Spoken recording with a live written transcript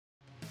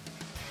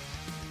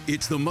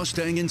It's the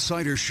Mustang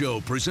Insider Show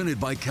presented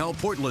by Cal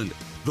Portland,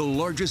 the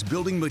largest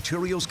building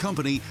materials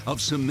company of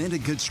cement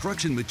and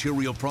construction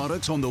material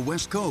products on the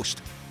West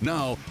Coast.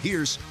 Now,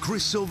 here's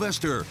Chris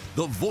Sylvester,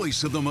 the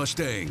voice of the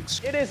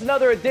Mustangs. It is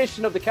another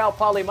edition of the Cal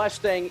Poly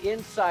Mustang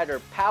Insider,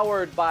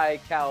 powered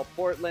by Cal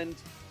Portland.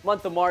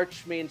 Month of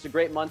March means a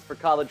great month for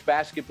college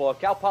basketball.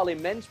 Cal Poly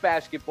men's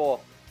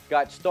basketball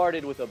got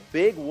started with a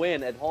big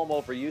win at home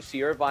over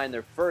UC Irvine,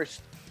 their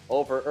first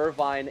over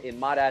Irvine in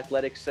Mott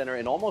Athletic Center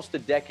in almost a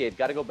decade.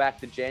 Got to go back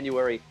to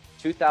January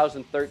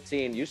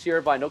 2013. UC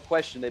Irvine, no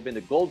question, they've been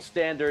the gold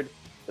standard,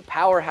 the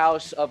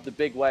powerhouse of the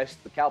Big West.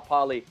 But Cal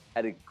Poly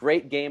had a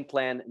great game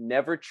plan,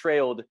 never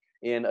trailed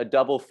in a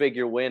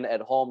double-figure win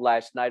at home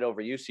last night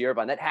over UC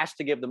Irvine. That has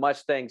to give the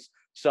Mustangs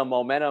some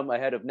momentum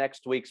ahead of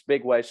next week's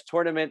Big West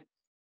tournament.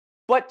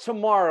 But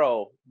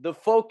tomorrow, the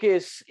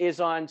focus is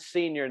on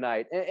senior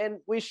night. And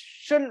we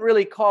shouldn't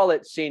really call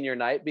it senior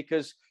night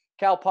because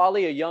Cal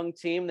Poly, a young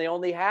team, they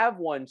only have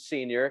one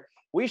senior.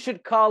 We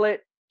should call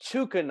it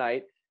Tuukka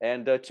night.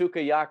 And Tuukka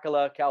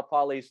Jaakkola, Cal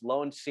Poly's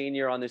lone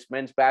senior on this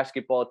men's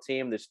basketball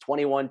team, this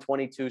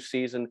 21-22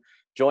 season,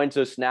 joins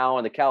us now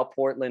on the Cal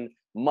Portland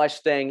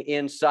Mustang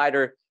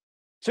Insider.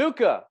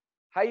 Tuukka,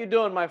 how you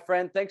doing, my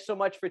friend? Thanks so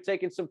much for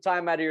taking some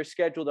time out of your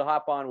schedule to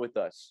hop on with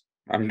us.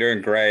 I'm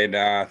doing great.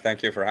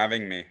 Thank you for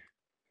having me.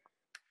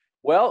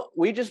 Well,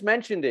 we just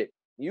mentioned it.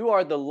 You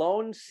are the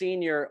lone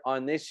senior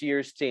on this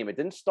year's team. It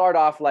didn't start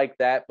off like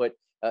that, but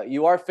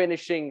you are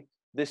finishing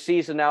the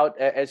season out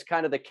as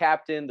kind of the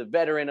captain, the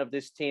veteran of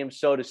this team,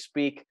 so to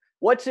speak.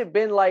 What's it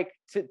been like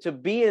to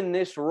be in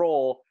this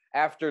role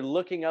after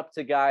looking up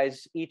to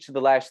guys each of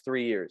the last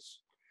 3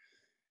 years?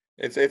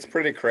 It's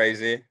pretty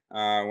crazy.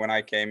 When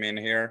I came in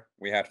here,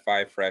 we had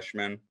 5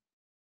 freshmen.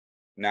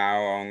 Now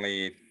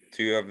only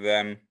 2 of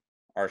them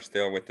are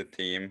still with the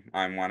team.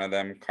 I'm one of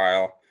them.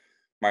 Kyle,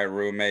 my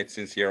roommate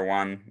since year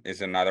 1,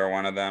 is another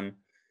one of them.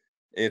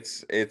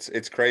 It's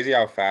crazy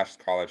how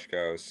fast college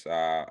goes.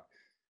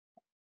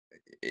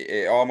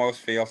 It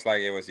almost feels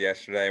like it was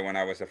yesterday when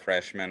I was a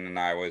freshman and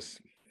I was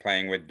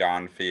playing with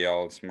Don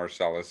Fields,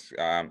 Marcellus,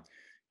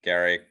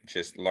 Garrick,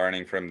 just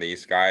learning from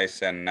these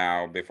guys. And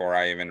now, before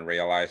I even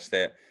realized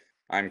it,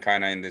 I'm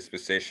kind of in this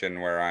position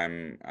where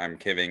I'm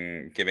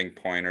giving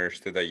pointers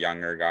to the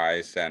younger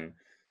guys, and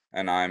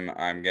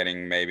I'm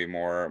getting maybe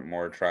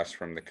more trust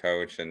from the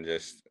coach, and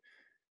it's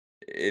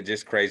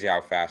just crazy how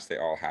fast they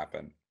all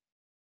happen.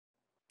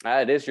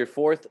 It is your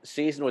 4th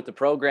season with the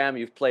program.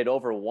 You've played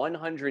over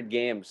 100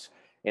 games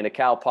in a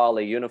Cal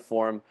Poly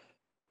uniform.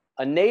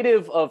 A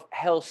native of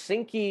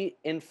Helsinki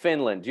in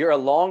Finland. You're a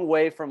long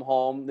way from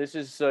home. This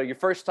is your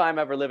first time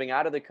ever living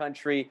out of the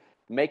country,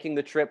 making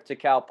the trip to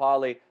Cal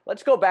Poly.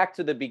 Let's go back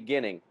to the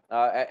beginning.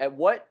 At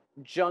what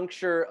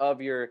juncture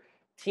of your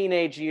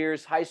teenage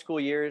years, high school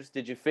years,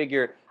 did you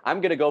figure,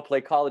 I'm going to go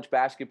play college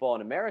basketball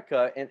in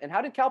America? And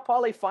how did Cal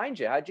Poly find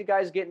you? How'd you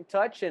guys get in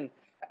touch? And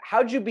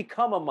how'd you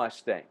become a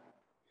Mustang?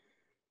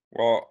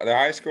 Well, the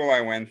high school I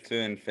went to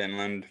in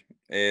Finland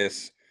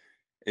is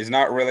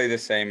not really the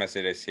same as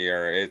it is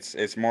here.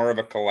 It's more of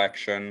a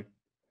collection.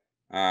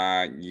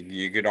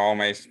 You could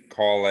almost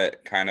call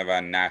it kind of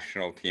a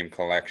national team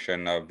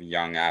collection of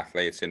young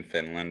athletes in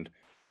Finland.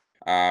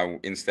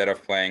 Instead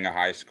of playing a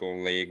high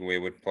school league, we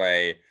would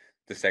play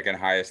the second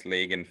highest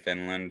league in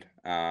Finland.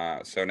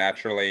 So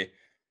naturally,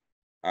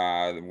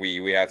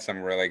 we had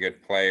some really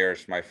good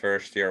players. My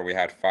first year, we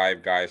had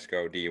 5 guys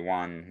go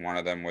D1. One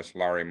of them was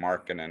Larry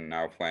Markkanen,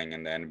 now playing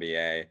in the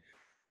NBA.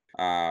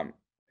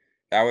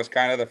 That was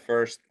kind of the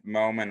first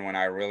moment when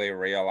I really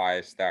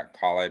realized that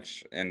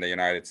college in the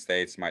United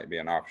States might be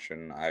an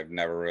option. I've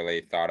never really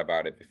thought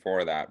about it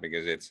before that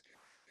because it's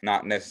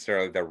not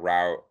necessarily the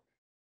route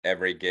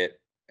every kid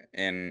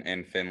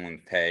in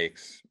Finland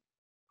takes.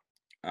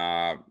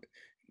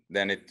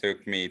 Then it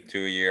took me 2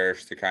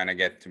 years to kind of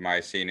get to my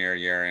senior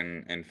year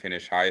and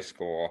finish high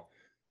school.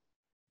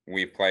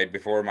 We played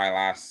before my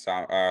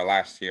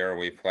last year.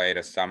 We played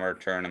a summer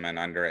tournament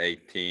under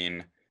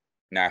 18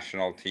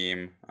 national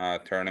team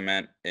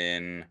tournament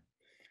in,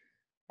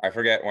 I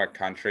forget what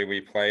country we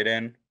played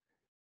in.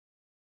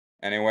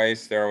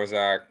 Anyways, there was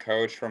a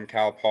coach from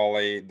Cal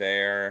Poly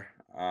there.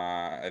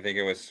 I think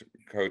it was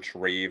Coach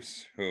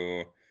Reeves,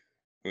 who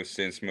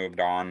since moved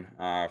on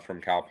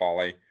from Cal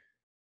Poly.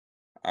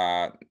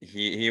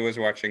 He was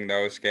watching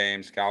those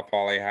games. Cal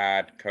Poly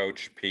had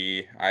Coach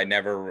P. I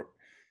never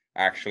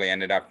actually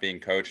ended up being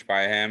coached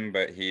by him,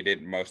 but he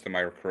did most of my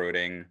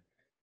recruiting.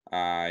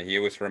 He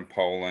was from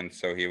Poland,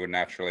 so he would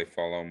naturally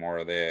follow more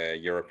of the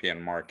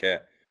European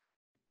market.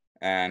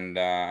 And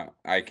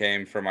I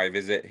came for my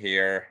visit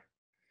here,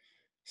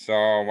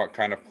 saw what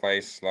kind of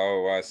place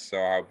Slow was,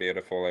 saw how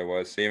beautiful it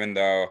was. Even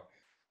though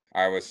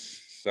I was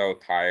so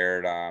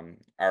tired,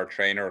 our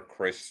trainer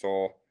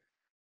Crystal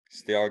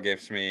still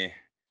gives me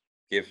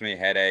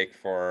headache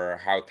for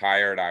how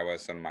tired I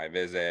was on my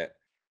visit.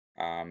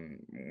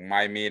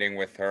 My meeting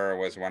with her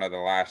was one of the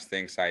last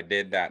things I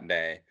did that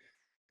day.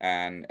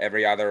 And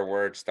every other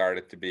word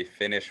started to be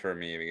Finnish for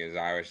me because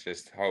I was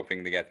just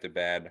hoping to get to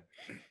bed.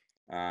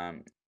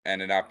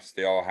 ended up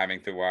still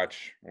having to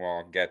watch,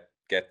 well,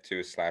 get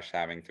to slash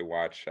having to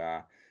watch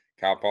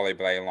Cal Poly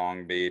play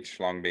Long Beach.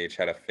 Long Beach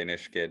had a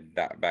Finnish kid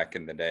that back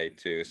in the day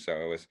too, so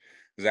it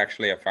was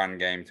actually a fun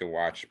game to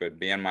watch. But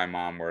me and my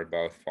mom were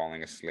both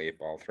falling asleep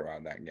all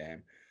throughout that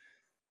game.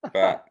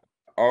 But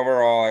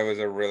overall, it was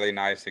a really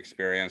nice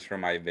experience for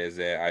my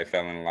visit. I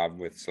fell in love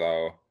with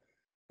slow,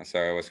 so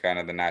it was kind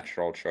of the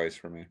natural choice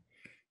for me.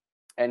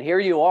 And here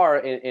you are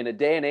in a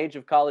day and age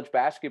of college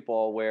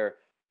basketball where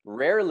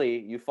rarely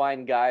you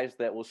find guys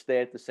that will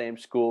stay at the same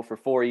school for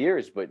 4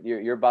 years, but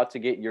you're about to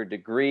get your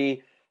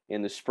degree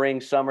in the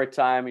spring,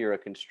 summertime. You're a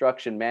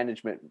construction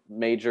management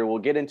major. We'll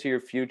get into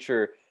your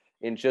future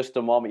in just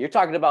a moment. You're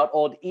talking about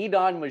old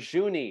Idon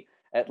Majuni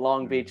at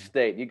Long Beach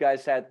State. You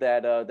guys had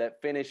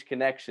that Finnish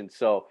connection.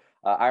 So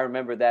I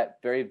remember that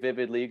very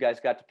vividly. You guys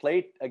got to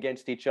play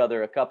against each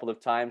other a couple of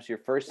times your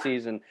first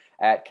season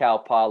at Cal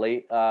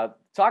Poly.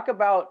 Talk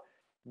about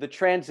the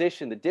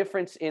transition, the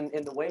difference in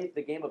the way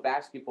the game of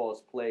basketball is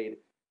played,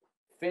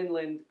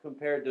 Finland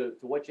compared to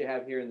what you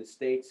have here in the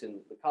States, and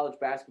the college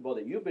basketball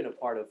that you've been a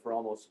part of for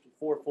almost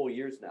 4 full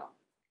years now.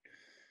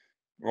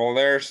 Well,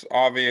 there's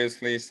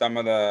obviously some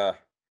of the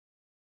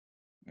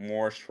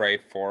more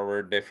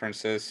straightforward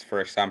differences. For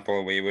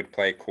example, we would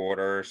play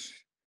quarters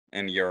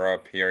in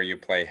Europe. Here you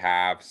play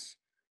halves.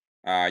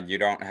 You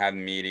don't have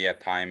media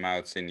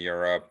timeouts in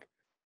Europe.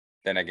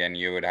 Then again,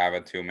 you would have a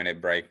 2-minute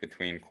break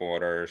between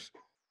quarters.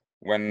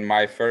 When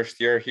my first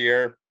year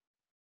here,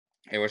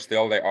 it was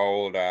still the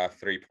old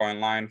 3-point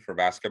line for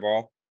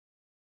basketball.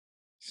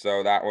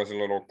 So that was a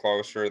little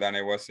closer than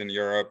it was in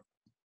Europe.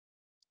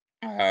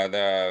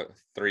 The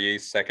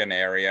 3-second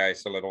area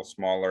is a little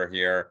smaller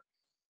here.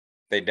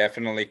 They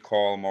definitely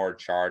call more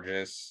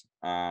charges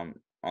on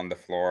the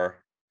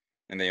floor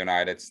in the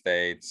United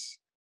States.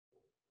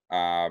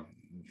 The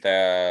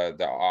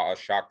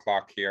shot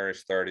clock here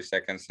is 30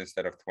 seconds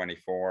instead of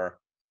 24.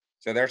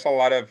 So there's a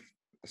lot of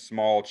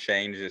small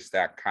changes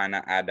that kind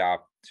of add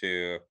up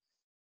to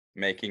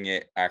making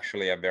it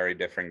actually a very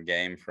different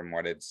game from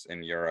what it's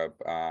in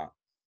Europe.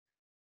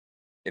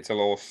 It's a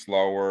little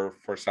slower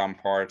for some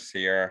parts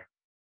here.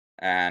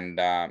 And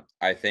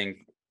I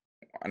think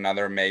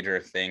another major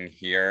thing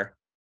here,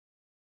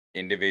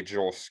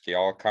 individual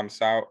skill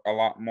comes out a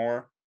lot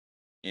more.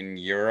 In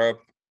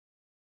Europe,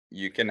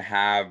 you can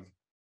have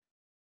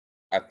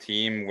a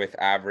team with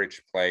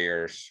average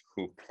players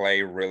who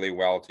play really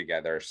well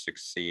together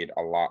succeed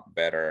a lot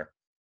better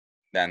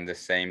than the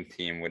same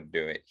team would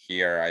do it.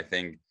 Here, I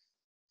think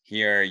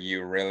here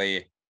you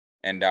really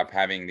end up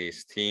having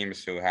these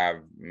teams who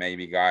have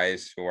maybe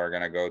guys who are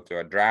going to go to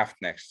a draft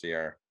next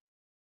year.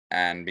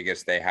 And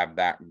because they have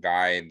that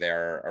guy,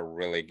 they're a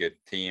really good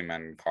team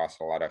and cause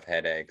a lot of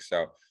headaches.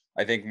 So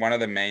I think one of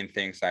the main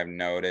things I've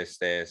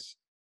noticed is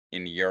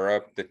in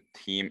Europe, the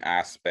team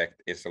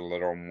aspect is a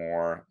little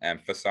more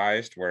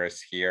emphasized, whereas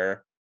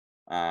here,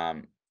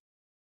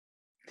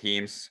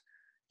 teams,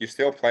 you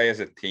still play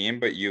as a team,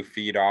 but you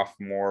feed off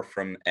more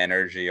from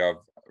energy of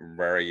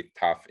very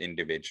tough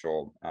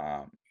individual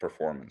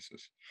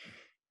performances.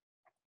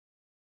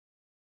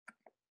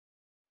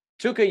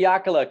 Tuukka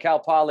Jaakkola, Cal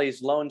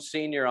Poly's lone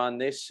senior on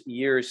this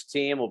year's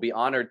team, will be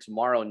honored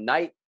tomorrow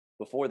night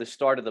before the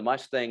start of the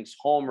Mustangs'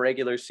 home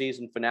regular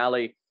season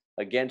finale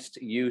against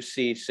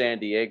UC San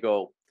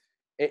Diego.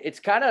 It's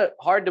kind of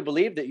hard to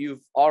believe that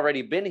you've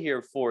already been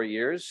here 4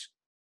 years.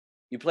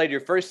 You played your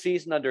first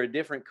season under a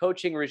different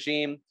coaching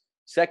regime.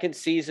 Second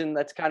season,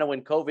 that's kind of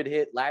when COVID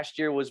hit. Last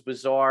year was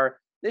bizarre.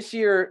 This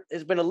year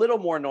has been a little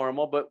more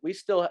normal, but we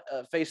still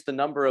faced a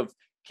number of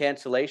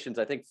cancellations.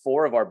 I think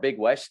 4 of our Big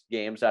West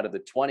games out of the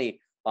 20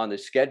 on the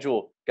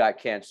schedule got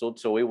canceled.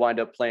 So we wind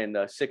up playing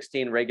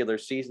 16 regular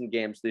season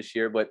games this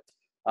year. But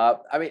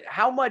I mean,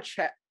 how much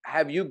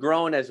have you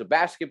grown as a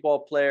basketball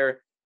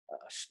player, a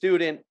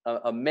student,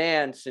 a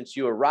man since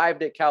you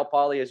arrived at Cal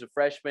Poly as a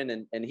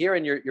freshman and here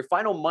in your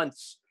final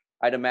months,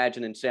 I'd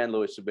imagine, in San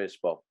Luis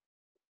Obispo?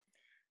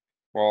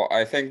 Well,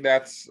 I think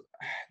that's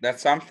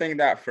something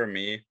that for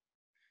me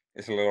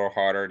is a little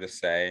harder to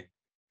say.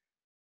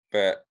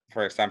 But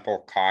for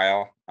example,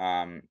 Kyle,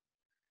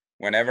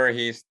 whenever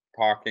he's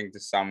talking to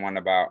someone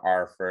about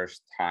our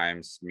first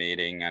times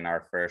meeting and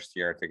our first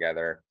year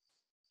together,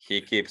 he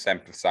keeps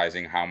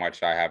emphasizing how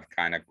much I have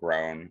kind of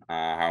grown,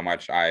 how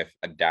much I've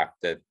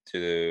adapted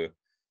to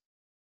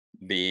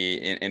be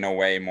in a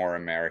way more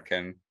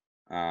American.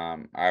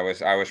 I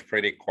was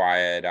pretty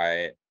quiet.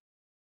 I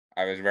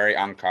was very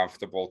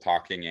uncomfortable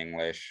talking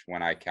English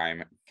when I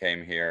came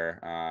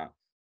here.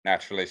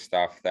 Naturally,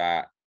 stuff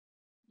that,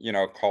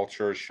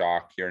 culture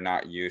shock. You're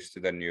not used to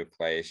the new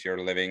place.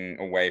 You're living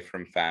away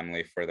from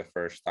family for the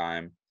first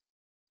time.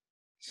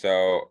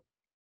 So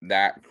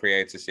that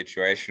creates a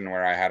situation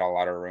where I had a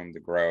lot of room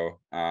to grow.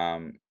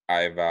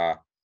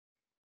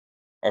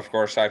 Of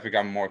course, I've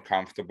become more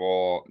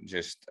comfortable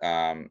just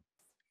kind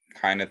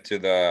of to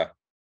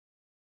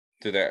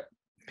the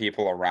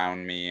people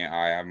around me.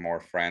 I have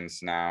more friends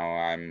now.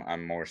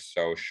 I'm more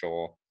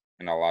social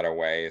in a lot of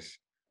ways.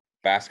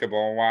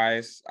 Basketball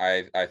wise,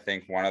 I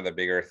think one of the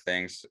bigger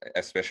things,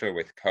 especially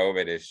with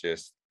COVID, is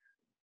just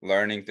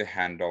learning to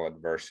handle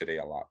adversity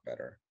a lot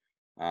better.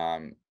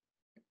 It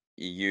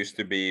used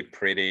to be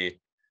pretty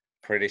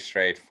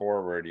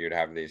straightforward. You'd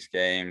have these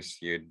games,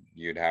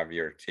 you'd have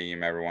your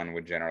team, everyone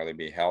would generally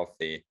be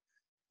healthy,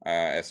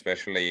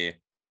 especially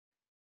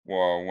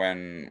well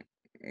when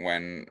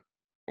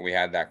we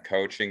had that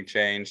coaching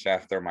change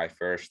after my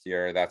first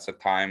year. That's a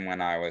time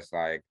when I was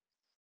like,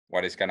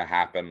 what is going to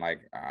happen?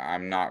 Like,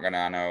 I'm not going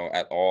to know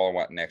at all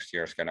what next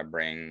year's going to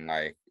bring.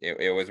 Like,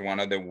 it was one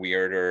of the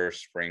weirder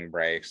spring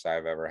breaks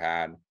I've ever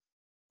had,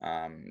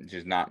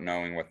 just not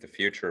knowing what the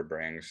future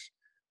brings.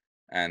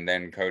 And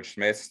then Coach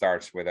Smith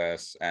starts with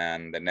us,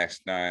 and the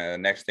next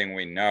thing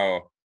we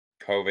know,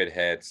 COVID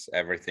hits,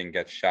 everything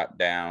gets shut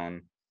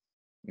down,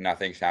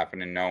 nothing's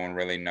happening, no one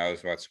really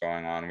knows what's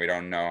going on. We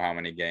don't know how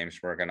many games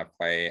we're going to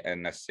play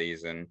in the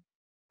season.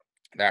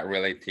 That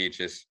really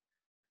teaches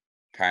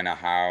kind of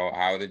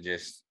how to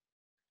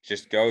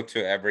just go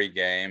to every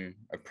game,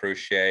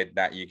 appreciate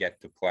that you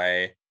get to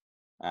play,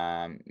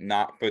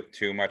 not put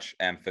too much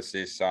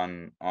emphasis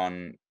on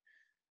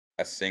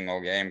a single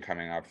game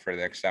coming up. For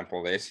the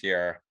example, this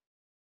year,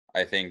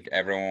 I think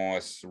everyone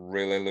was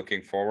really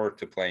looking forward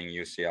to playing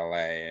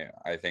UCLA.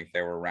 I think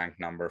they were ranked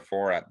number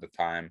 4 at the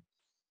time.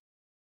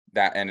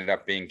 That ended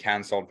up being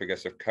canceled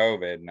because of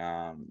COVID.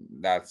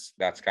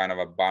 That's kind of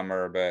a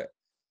bummer, but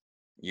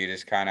you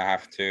just kind of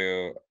have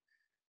to,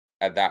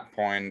 at that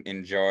point,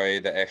 enjoy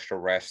the extra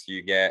rest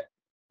you get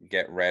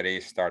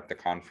ready, start the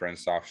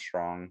conference off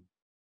strong.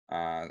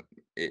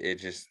 It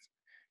just,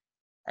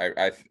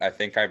 I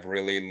think I've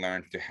really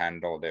learned to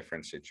handle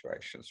different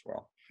situations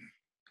well.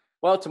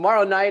 Well,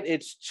 tomorrow night,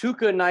 it's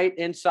Tuukka night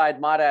inside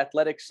Mata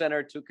Athletic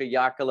Center. Tuukka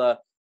Jaakkola,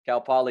 Cal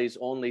Poly's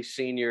only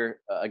senior,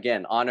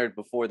 again, honored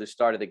before the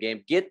start of the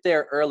game. Get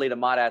there early to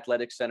Mata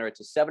Athletic Center. It's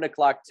a 7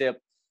 o'clock tip,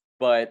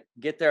 but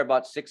get there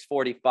about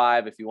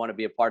 6:45 if you want to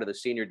be a part of the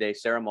senior day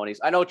ceremonies.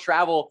 I know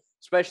travel,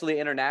 especially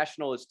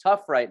international, is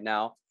tough right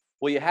now.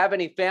 Will you have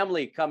any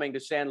family coming to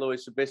San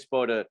Luis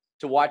Obispo to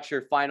watch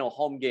your final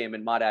home game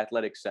in Mata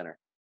Athletic Center?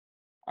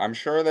 I'm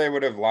sure they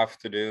would have loved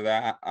to do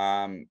that.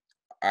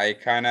 I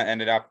kind of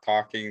ended up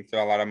talking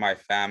to a lot of my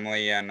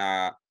family, and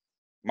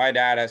my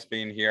dad has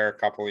been here a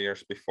couple of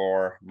years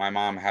before. My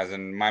mom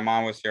hasn't. My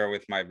mom was here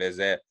with my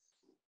visit,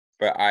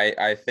 but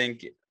I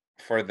think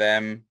for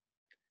them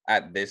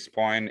at this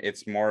point,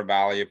 it's more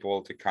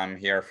valuable to come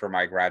here for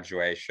my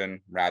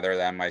graduation rather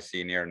than my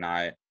senior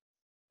night,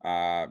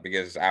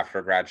 because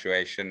after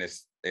graduation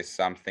is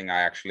something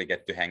I actually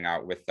get to hang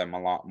out with them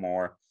a lot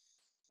more.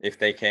 If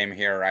they came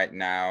here right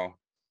now,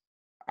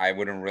 I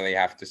wouldn't really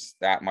have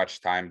that much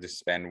time to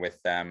spend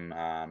with them.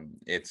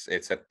 It's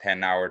a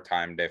 10-hour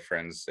time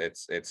difference.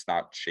 It's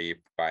not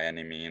cheap by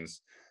any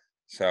means.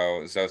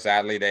 So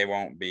sadly they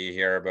won't be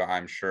here, but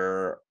I'm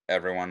sure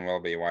everyone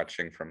will be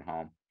watching from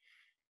home.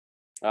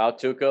 Well,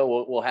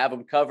 Tuukka, we'll have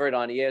them covered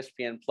on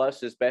ESPN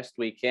Plus as best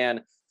we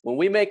can. When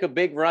we make a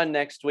big run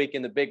next week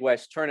in the Big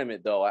West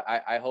tournament, though,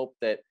 I hope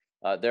that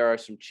there are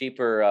some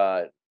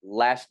cheaper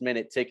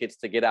last-minute tickets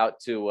to get out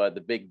to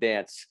the big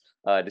dance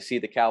to see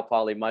the Cal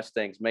Poly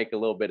Mustangs make a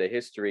little bit of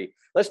history.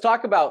 Let's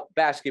talk about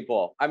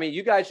basketball. I mean,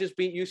 you guys just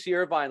beat UC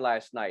Irvine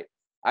last night.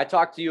 I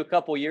talked to you a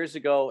couple years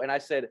ago, and I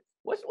said,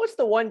 what's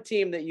the one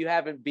team that you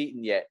haven't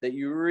beaten yet that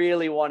you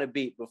really want to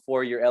beat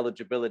before your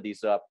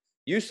eligibility's up?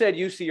 You said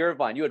UC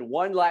Irvine. You had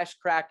one last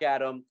crack at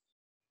them.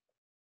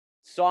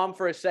 Saw them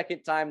for a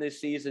second time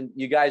this season.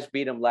 You guys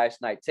beat them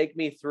last night. Take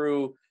me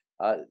through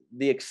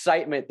the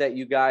excitement that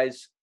you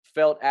guys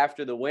felt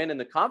after the win and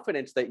the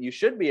confidence that you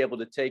should be able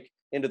to take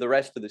into the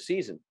rest of the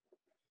season.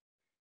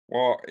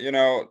 Well,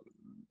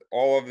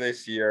 all of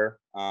this year,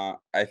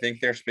 I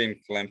think there's been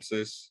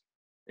glimpses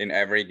in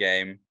every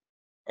game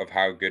of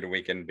how good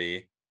we can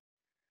be.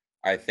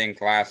 I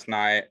think last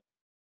night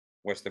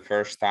was the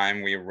first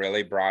time we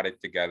really brought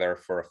it together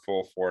for a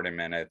full 40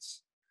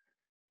 minutes.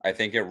 I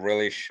think it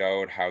really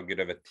showed how good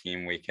of a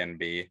team we can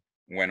be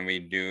when we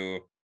do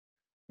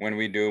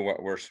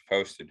what we're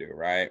supposed to do,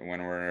 right?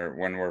 When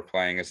we're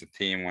playing as a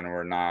team, when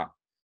we're not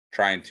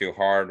trying too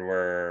hard,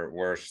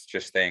 we're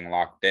just staying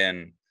locked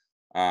in.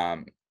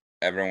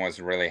 Everyone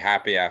was really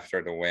happy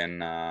after the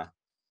win.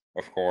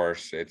 Of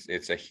course,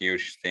 it's a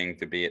huge thing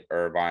to beat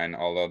Irvine,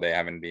 although they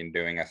haven't been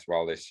doing as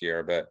well this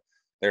year, but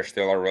they're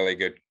still a really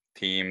good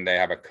team. They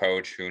have a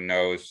coach who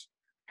knows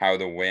how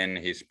to win.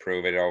 He's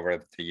proved it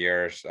over the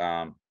years.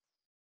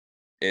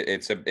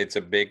 It's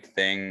a big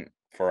thing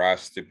for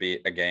us to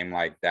beat a game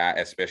like that,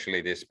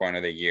 especially this point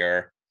of the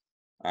year.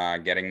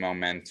 Getting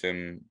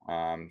momentum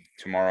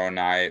tomorrow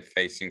night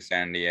facing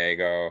San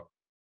Diego.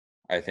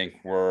 I think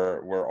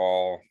we're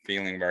all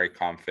feeling very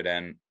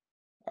confident.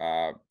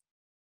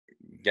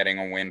 Getting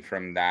a win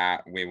from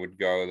that, we would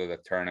go to the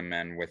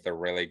tournament with a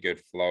really good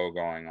flow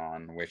going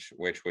on, which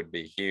would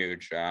be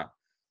huge.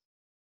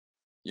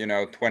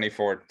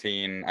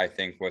 2014, I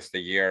think, was the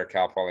year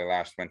Cal Poly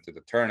last went to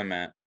the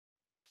tournament,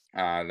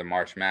 the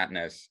March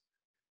Madness,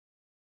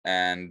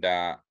 and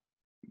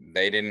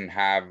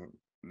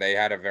they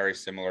had a very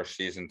similar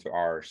season to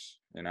ours.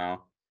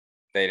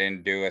 They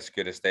didn't do as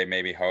good as they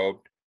maybe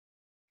hoped.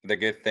 The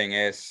good thing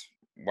is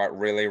what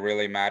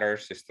really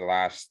matters is the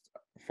last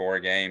 4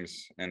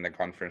 games in the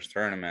conference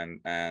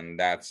tournament, and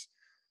that's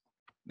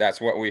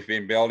what we've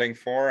been building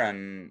for,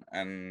 and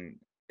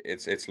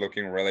it's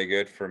looking really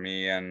good for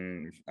me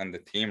and the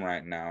team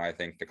right now. I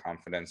think the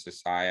confidence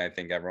is high. I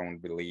think everyone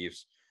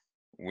believes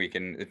we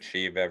can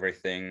achieve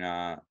everything.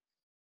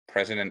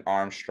 President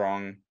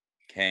Armstrong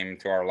came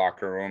to our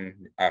locker room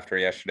after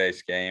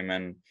yesterday's game,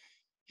 and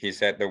he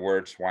said the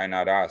words, "Why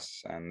not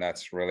us?" And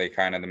that's really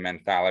kind of the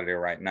mentality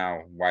right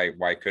now.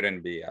 Why couldn't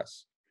it be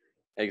us?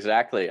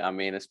 Exactly. I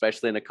mean,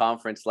 especially in a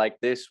conference like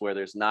this where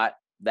there's not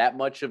that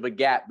much of a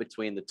gap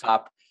between the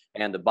top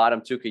and the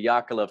bottom. Tuukka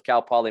Jaakkola of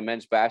Cal Poly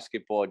men's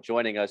basketball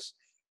joining us.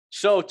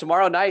 So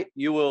tomorrow night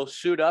you will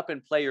suit up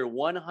and play your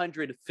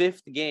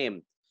 105th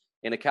game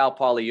in a Cal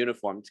Poly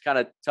uniform. It's kind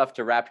of tough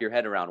to wrap your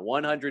head around.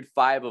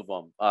 105 of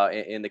them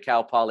in the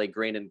Cal Poly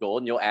green and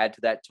gold, and you'll add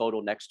to that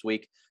total next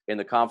week in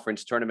the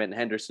conference tournament in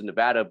Henderson,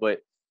 Nevada. But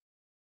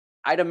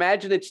I'd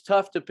imagine it's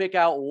tough to pick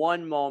out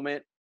one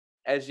moment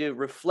as you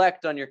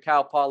reflect on your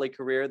Cal Poly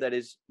career that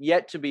is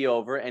yet to be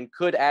over and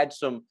could add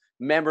some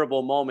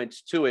memorable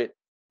moments to it.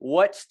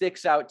 What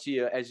sticks out to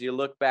you as you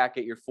look back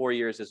at your 4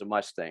 years as a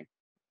Mustang?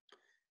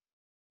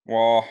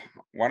 Well,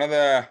 one of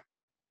the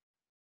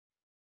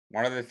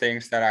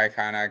things that I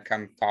kind of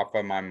come top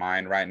of my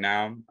mind right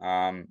now,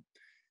 I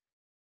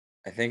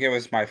think it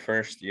was my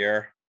first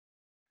year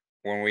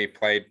when we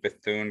played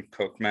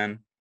Bethune-Cookman,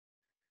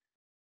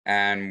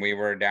 and we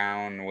were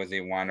down, was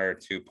it 1 or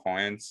 2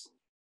 points?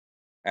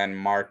 And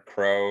Mark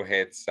Crow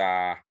hits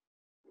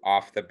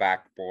off the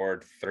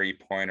backboard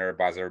 3-pointer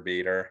buzzer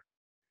beater.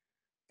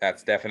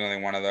 That's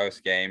definitely one of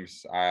those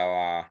games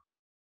I'll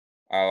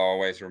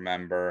always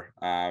remember.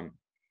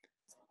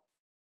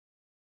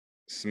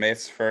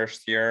 Smith's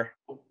first year,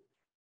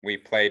 we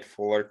played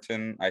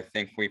Fullerton. I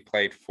think we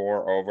played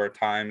 4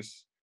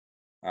 overtimes.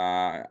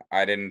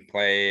 I didn't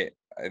play.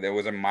 It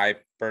wasn't my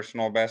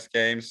personal best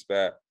games,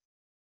 but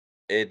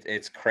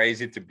it's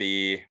crazy to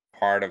be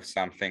part of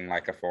something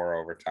like a 4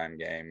 overtime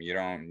game. You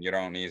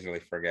don't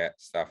easily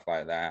forget stuff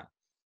like that.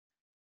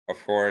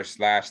 Of course,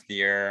 last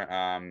year,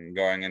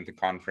 going into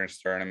conference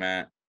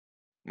tournament,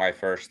 my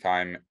first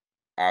time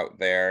out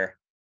there,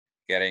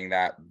 getting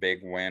that big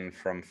win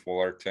from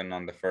Fullerton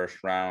on the first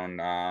round.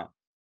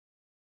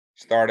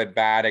 Started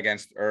bad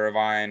against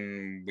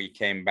Irvine. We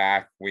came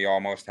back. We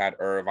almost had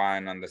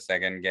Irvine on the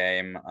second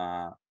game.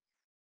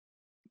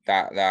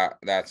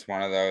 That's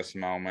one of those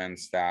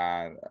moments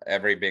that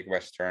every Big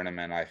West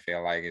tournament I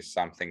feel like is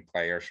something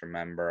players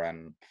remember,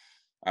 and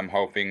I'm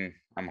hoping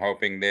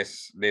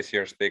this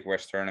year's Big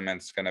West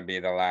tournament is going to be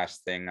the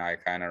last thing I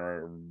kind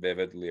of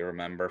vividly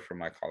remember from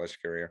my college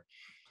career.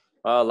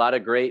 A lot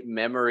of great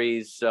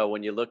memories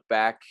when you look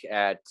back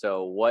at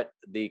what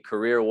the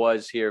career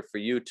was here for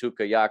you,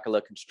 Tuukka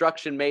Jaakkola,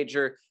 construction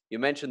major. You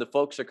mentioned the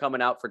folks are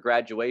coming out for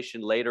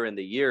graduation later in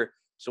the year.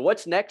 So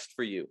what's next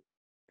for you?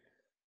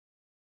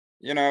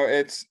 You know,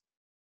 it's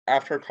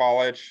after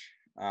college,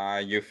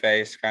 you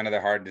face kind of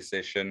the hard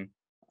decision.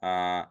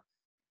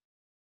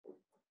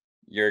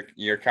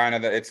 You're kind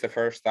of it's the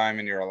first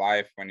time in your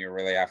life when you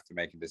really have to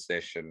make a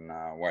decision.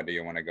 What do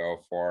you want to go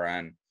for?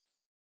 And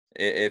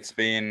it's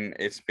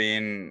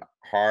been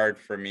hard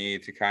for me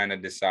to kind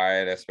of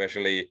decide,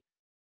 especially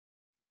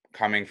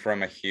coming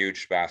from a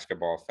huge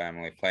basketball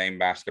family, playing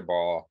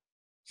basketball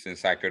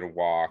since I could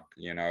walk.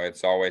 You know,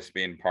 it's always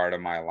been part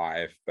of my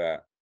life,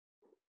 but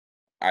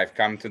I've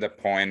come to the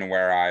point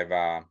where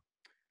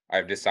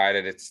I've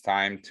decided it's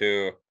time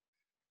to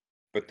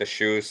put the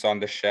shoes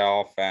on the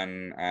shelf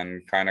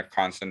and kind of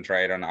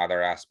concentrate on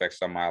other aspects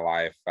of my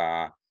life.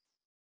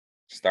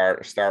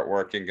 Start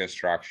working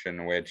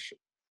construction, which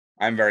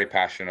I'm very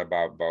passionate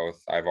about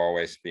both. I've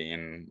always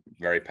been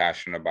very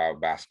passionate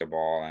about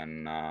basketball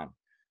and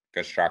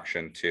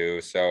construction too.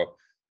 So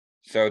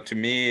to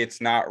me,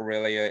 it's not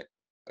really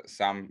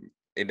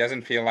it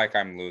doesn't feel like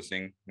I'm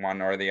losing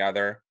one or the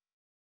other.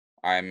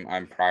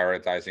 I'm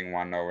prioritizing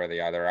one over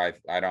the other.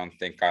 I don't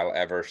think I'll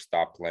ever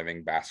stop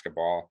living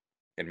basketball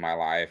in my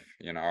life.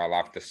 You know, I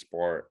love the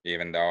sport,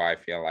 even though I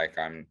feel like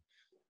I'm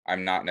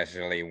not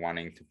necessarily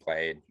wanting to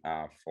play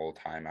full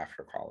time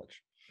after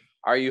college.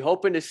 Are you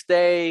hoping to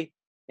stay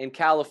in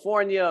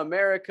California,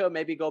 America,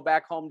 maybe go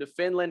back home to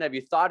Finland? Have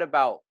you thought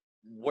about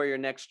where your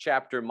next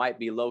chapter might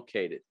be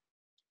located?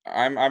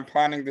 I'm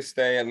planning to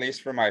stay at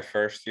least for my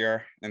first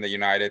year in the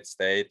United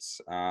States.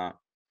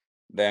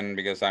 Then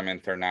because I'm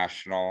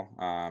international,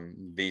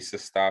 visa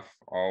stuff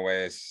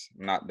always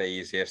not the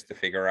easiest to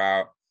figure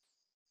out.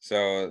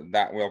 So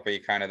that will be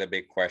kind of the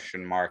big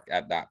question mark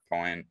at that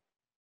point.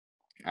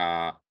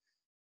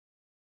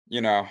 You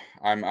know,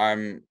 I'm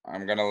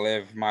gonna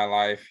live my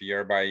life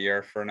year by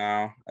year for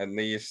now, at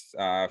least.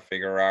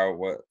 Figure out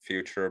what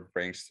future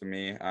brings to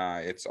me.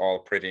 It's all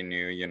pretty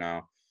new, you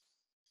know.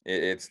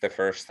 It's the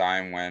first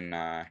time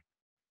when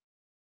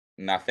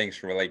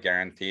nothing's really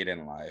guaranteed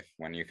in life.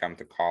 When you come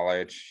to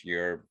college,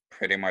 you're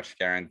pretty much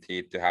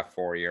guaranteed to have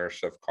 4 years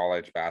of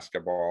college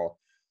basketball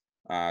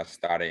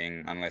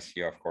studying, unless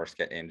you, of course,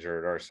 get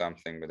injured or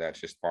something. But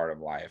that's just part of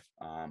life.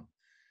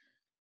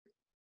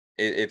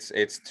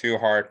 it's too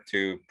hard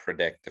to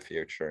predict the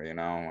future, you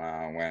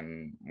know,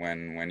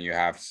 when you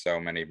have so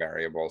many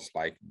variables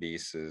like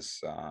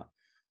visas,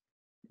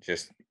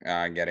 just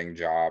getting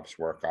jobs,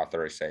 work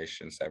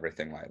authorizations,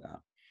 everything like that.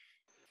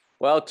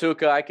 Well,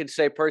 Tuukka, I can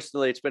say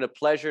personally, it's been a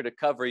pleasure to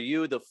cover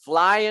you, the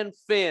Flying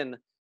Finn,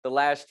 the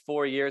last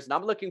 4 years. And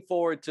I'm looking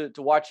forward to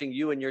watching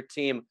you and your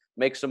team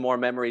make some more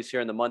memories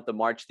here in the month of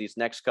March, these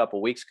next couple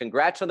of weeks.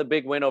 Congrats on the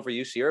big win over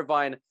UC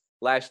Irvine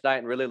last night,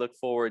 and really look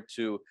forward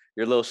to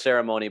your little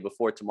ceremony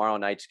before tomorrow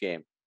night's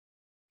game.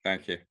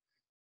 Thank you.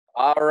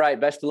 All right.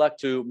 Best of luck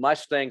to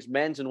Mustangs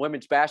men's and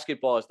women's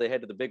basketball as they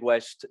head to the Big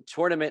West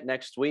tournament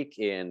next week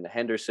in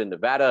Henderson,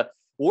 Nevada.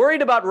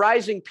 Worried about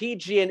rising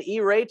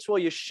PG&E rates? Well,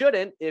 you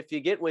shouldn't if you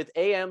get with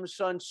AM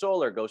Sun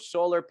Solar. Go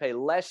solar, pay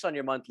less on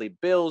your monthly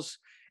bills.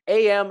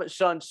 AM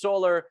Sun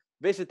Solar.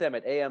 Visit them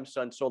at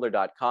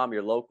amsunsolar.com,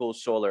 your local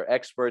solar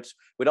experts.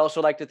 We'd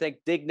also like to thank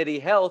Dignity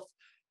Health,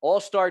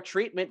 all-star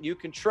treatment you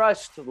can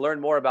trust. To learn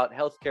more about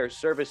healthcare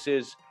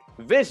services,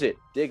 visit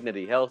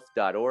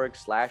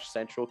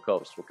dignityhealth.org/Central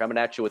Coast. We're coming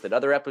at you with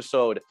another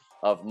episode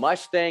of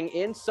Mustang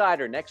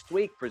Insider next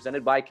week,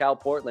 presented by Cal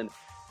Portland.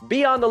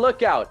 Be on the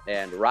lookout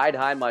and ride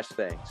high,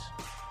 Mustangs.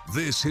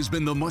 This has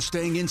been the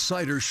Mustang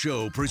Insider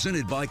Show,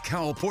 presented by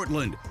Cal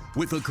Portland,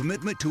 with a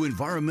commitment to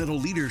environmental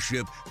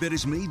leadership that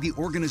has made the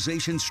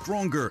organization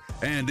stronger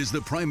and is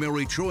the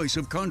primary choice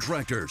of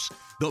contractors.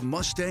 The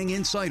Mustang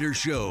Insider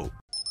Show.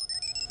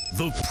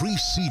 The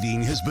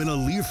preceding has been a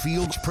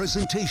Learfield's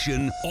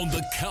presentation on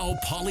the Cal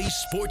Poly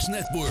Sports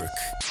Network.